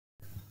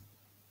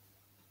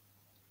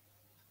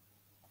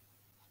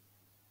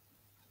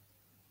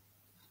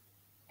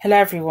Hello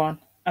everyone,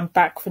 I'm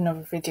back with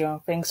another video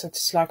on things I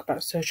dislike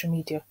about social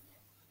media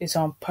is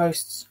on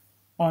posts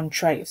on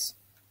traits.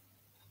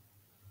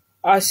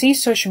 I see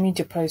social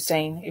media posts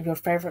saying if your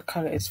favourite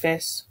colour is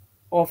this,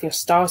 or if your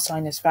star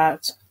sign is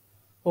that,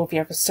 or if you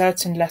have a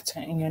certain letter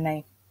in your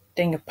name,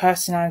 then your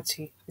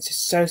personality is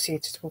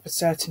associated with a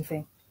certain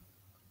thing.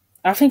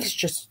 I think it's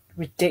just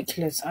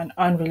ridiculous and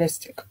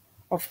unrealistic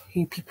of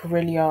who people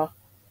really are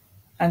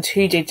and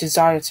who they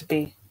desire to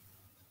be.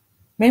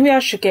 Maybe I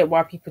should get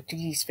why people do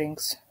these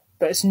things,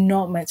 but it's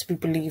not meant to be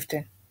believed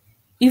in.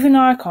 Even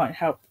I can't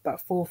help but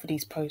fall for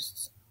these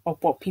posts of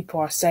what people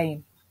are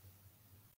saying.